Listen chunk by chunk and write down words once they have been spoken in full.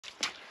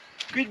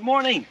Good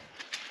morning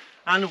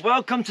and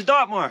welcome to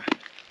Dartmoor.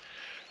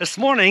 This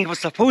morning was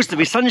supposed to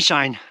be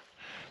sunshine,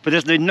 but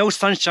there's no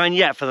sunshine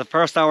yet for the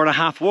first hour and a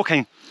half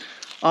walking.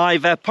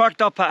 I've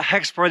parked up at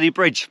Hexworthy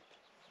Bridge,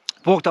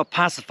 walked up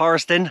past the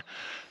Forest Inn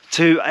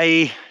to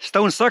a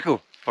stone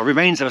circle, or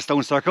remains of a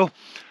stone circle,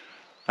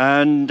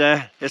 and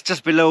it's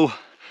just below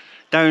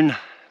down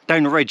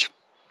the ridge.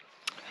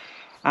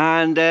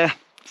 And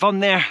from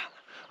there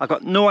I've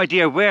got no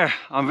idea where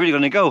I'm really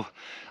going to go.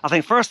 I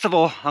think first of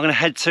all I'm going to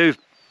head to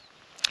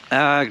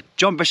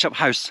John Bishop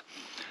House,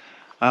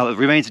 the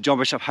remains of John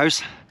Bishop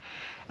House,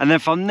 and then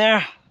from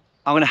there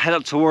I'm going to head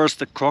up towards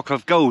the Crock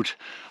of Gold.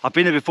 I've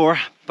been there before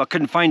but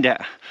couldn't find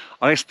it.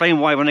 I'll explain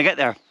why when I get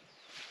there.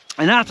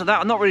 And after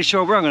that I'm not really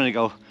sure where I'm going to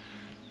go.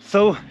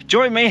 So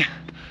join me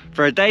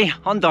for a day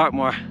on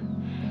Dartmoor.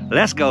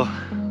 Let's go.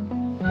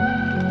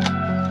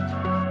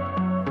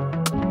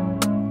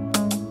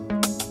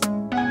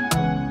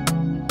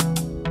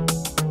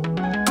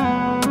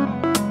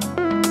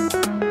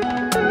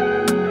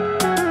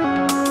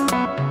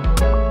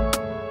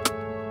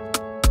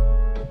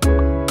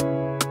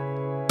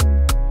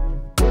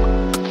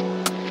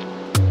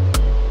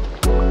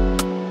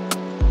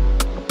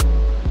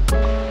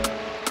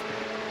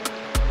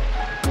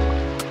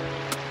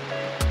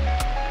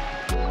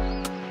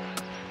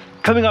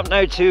 Coming up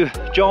now to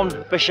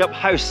John Bishop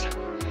House.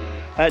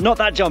 Not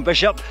that John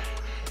Bishop,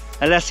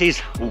 unless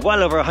he's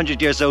well over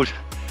 100 years old.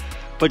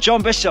 But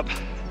John Bishop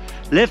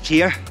lived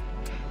here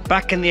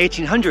back in the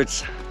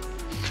 1800s.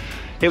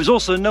 It was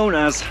also known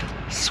as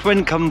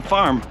Swincombe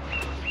Farm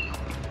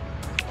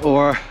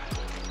or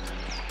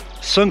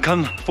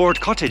Swincombe Ford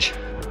Cottage.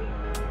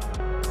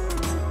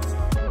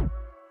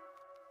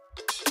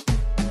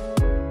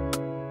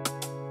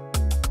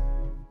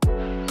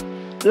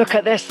 Look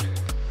at this.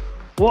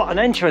 What an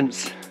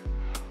entrance!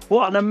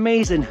 What an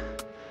amazing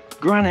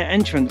granite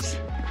entrance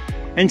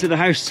into the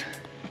house.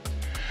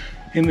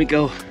 In we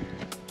go.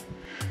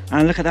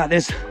 And look at that,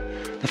 there's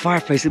the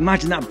fireplace.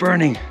 Imagine that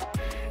burning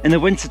in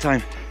the winter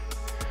time.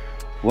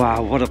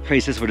 Wow, what a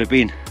place this would have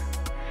been.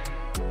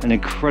 An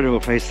incredible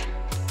place.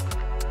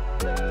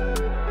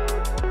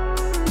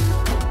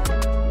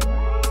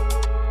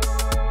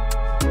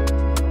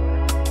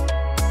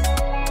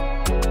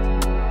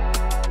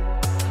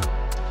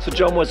 So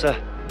John was a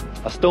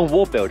stone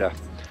wall builder,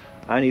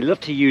 and he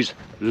loved to use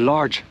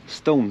large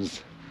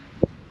stones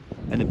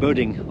in the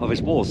building of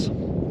his walls.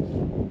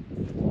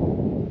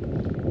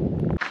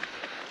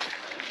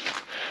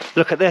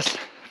 Look at this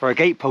for a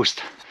gate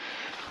post,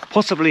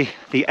 possibly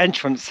the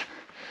entrance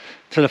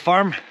to the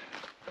farm.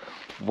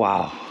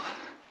 Wow,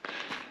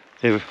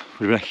 there would have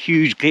been a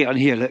huge gate on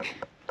here, look.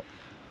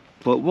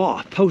 But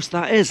what a post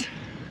that is.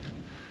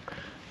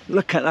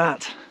 Look at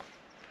that,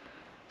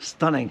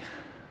 stunning.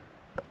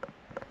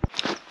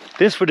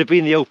 This would have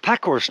been the old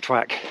Packhorse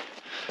track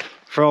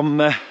from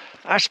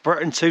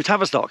Ashburton to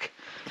Tavistock.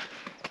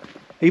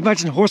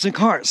 Imagine horse and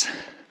carts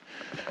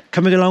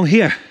coming along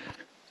here.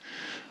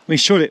 I mean,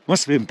 surely it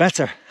must have been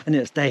better in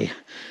its day.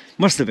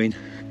 Must have been.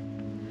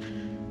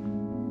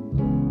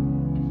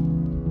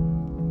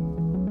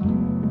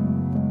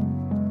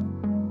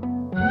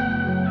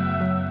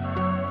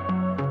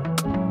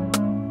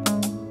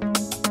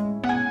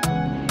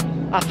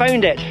 I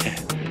found it.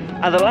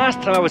 And the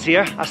last time I was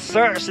here, I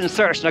searched and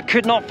searched and I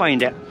could not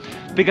find it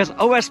because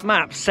OS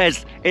Maps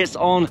says it's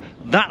on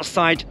that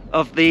side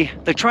of the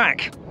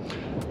track.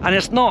 And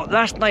it's not.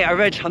 Last night I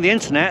read on the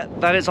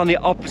internet that it's on the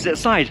opposite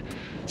side.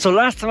 So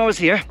last time I was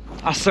here,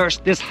 I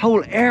searched this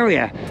whole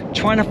area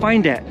trying to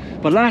find it.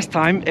 But last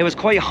time it was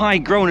quite high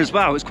grown as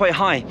well. It was quite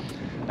high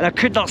and I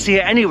could not see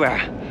it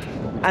anywhere.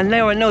 And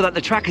now I know that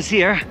the track is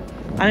here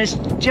and it's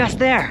just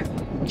there,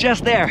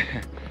 just there.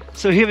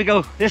 So here we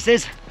go. This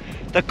is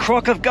the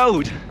Crock of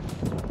Gold.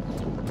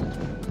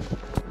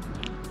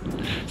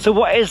 So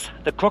what is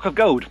the Crock of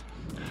Gold?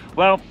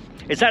 Well,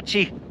 it's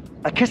actually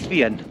a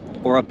Kisvian,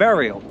 or a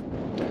burial,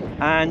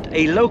 and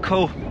a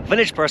local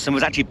village person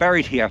was actually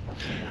buried here.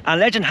 And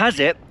legend has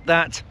it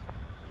that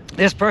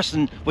this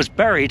person was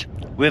buried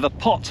with a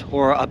pot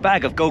or a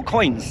bag of gold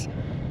coins.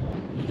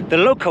 The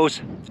locals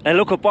in a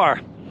local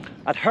bar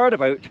had heard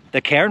about the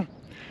cairn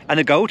and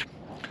the gold,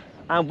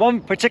 and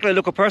one particular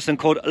local person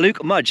called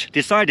Luke Mudge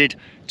decided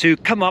to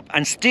come up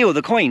and steal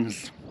the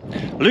coins.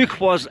 Luke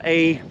was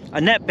a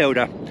net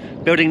builder,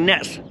 building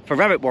nets for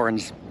rabbit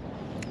warrens,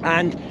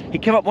 and he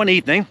came up one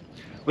evening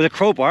with a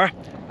crowbar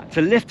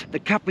to lift the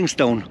capping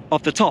stone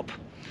off the top,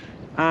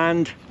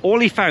 and all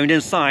he found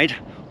inside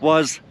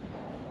was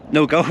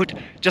no gold,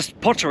 just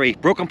pottery,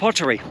 broken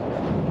pottery.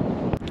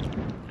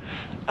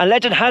 And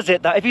legend has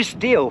it that if you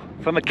steal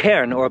from a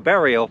cairn or a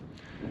burial,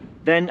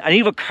 then an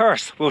evil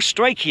curse will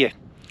strike you.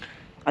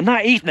 And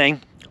that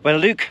evening, when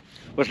Luke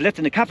was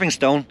lifting the capping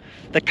stone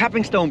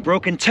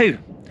broke in two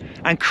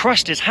and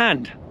crushed his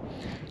hand.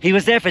 He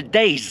was there for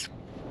days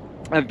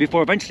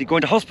before eventually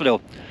going to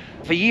hospital.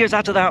 For years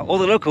after that, all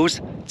the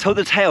locals told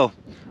the tale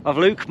of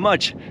Luke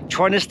Mudge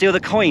trying to steal the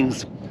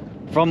coins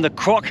from the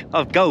Crock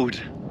of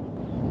Gold.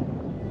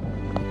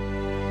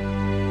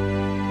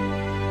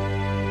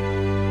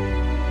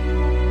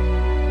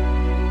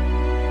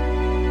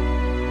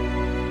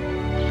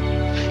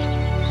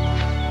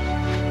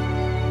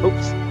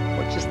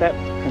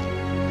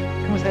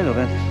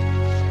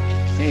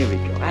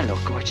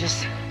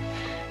 gorgeous.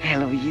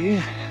 Hello,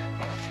 you.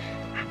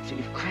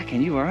 Absolutely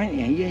cracking, you are, aren't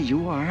you? Yeah,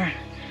 you are.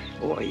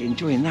 Oh, you're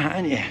enjoying that,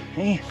 aren't you?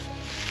 Hey,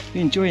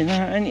 you're enjoying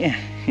that, aren't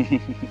you?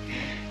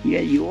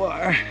 Yeah, you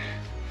are.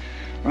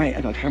 Right,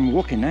 I got him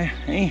walking now.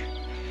 Hey,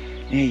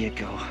 there you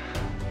go.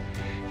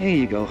 There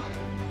you go.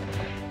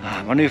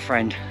 Ah, my new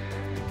friend.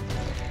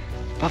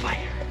 Bye bye.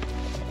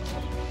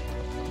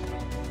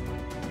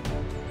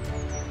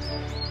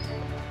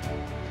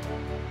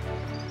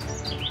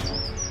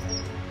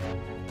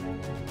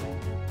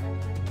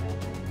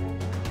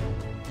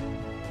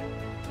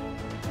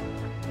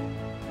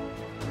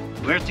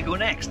 Where to go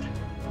next?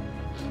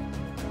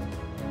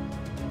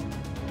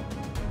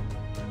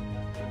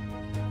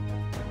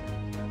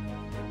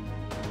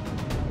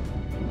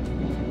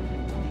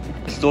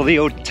 This is all the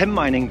old tin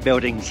mining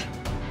buildings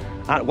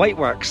at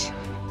Whiteworks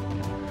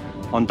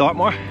on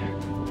Dartmoor.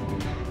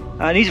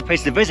 And these are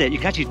places to visit. You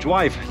can actually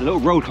drive. The little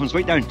road comes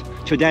right down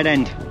to a dead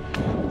end.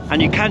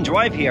 And you can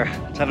drive here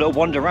to have a little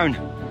wander around.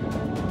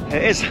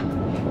 It is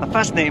a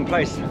fascinating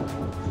place.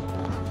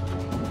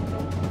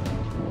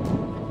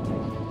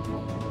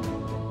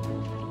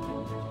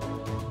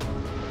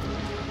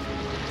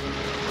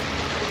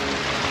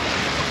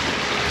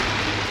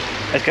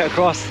 Let's get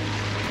across.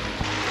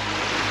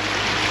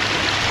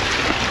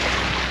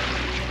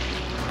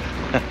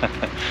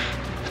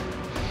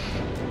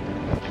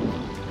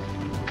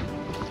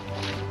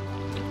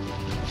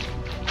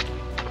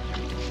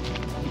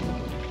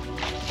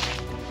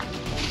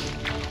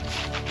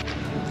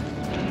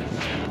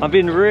 I'm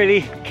being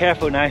really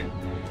careful now.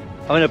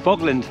 I'm in a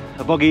bogland,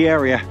 a boggy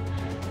area.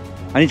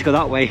 I need to go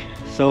that way,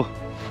 so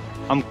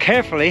I'm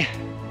carefully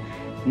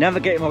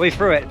navigating my way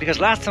through it, because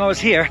last time I was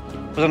here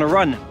I was on a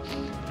run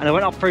and I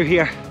went up through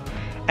here,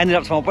 ended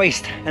up to my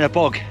waist in a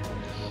bog,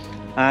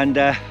 and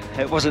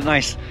it wasn't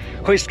nice,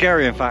 quite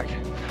scary in fact.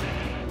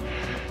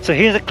 So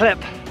here's a clip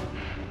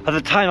of the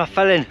time I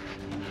fell in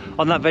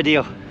on that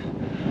video.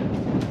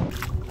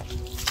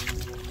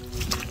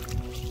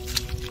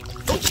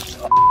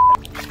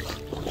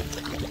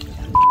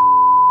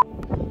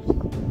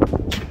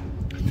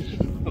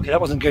 Okay, that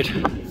wasn't good.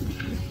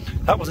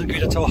 That wasn't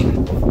good at all.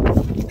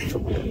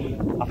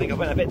 I think I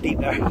went a bit deep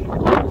there.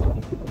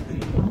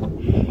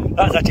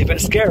 That's actually a bit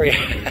scary.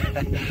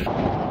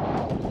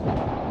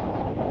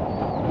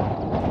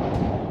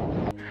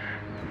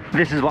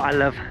 This is what I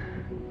love.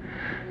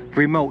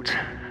 Remote,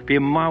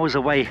 being miles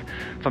away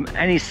from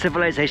any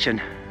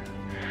civilization.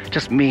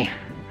 Just me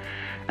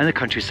and the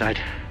countryside,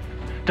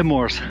 the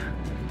moors.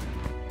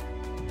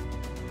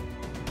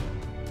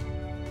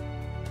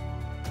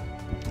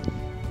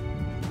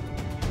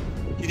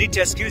 You need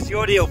to excuse the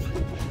audio.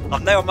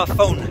 I'm now on my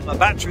phone. My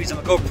batteries and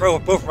my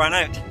GoPro both ran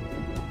out.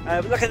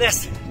 But look at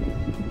this,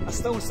 a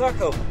stone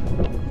circle.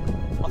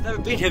 I've never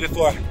been here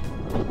before.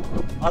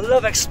 I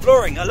love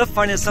exploring. I love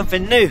finding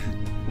something new.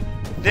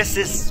 This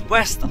is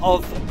west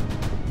of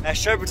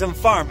Sherberton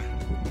Farm.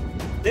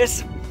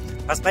 This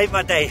has made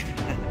my day.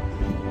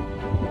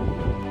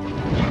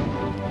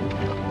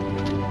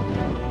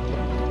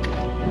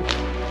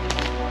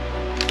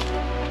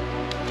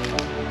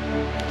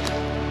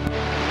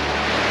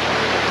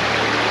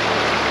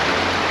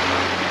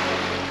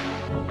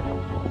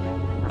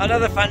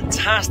 Another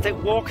fantastic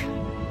walk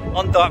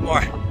on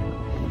Dartmoor.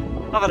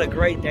 I've had a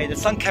great day. The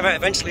sun came out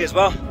eventually as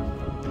well.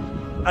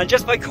 And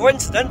just by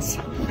coincidence,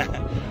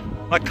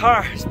 my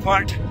car is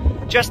parked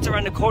just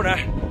around the corner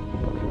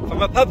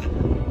from a pub,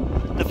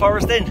 the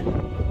Forest Inn.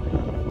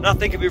 And I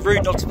think it'd be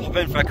rude not to pop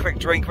in for a quick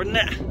drink, wouldn't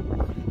it?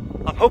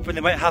 I'm hoping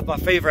they might have my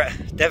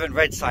favourite Devon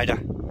Red cider.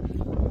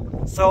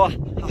 So I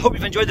hope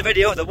you've enjoyed the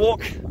video, the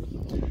walk.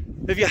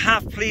 If you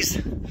have, please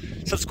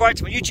subscribe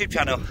to my YouTube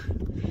channel.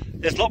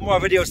 There's a lot more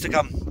videos to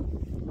come.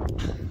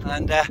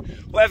 And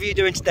whatever you're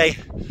doing today,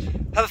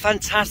 have a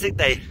fantastic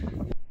day.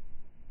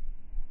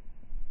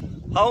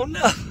 Oh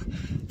no,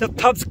 the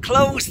pub's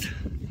closed.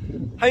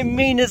 How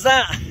mean is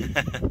that?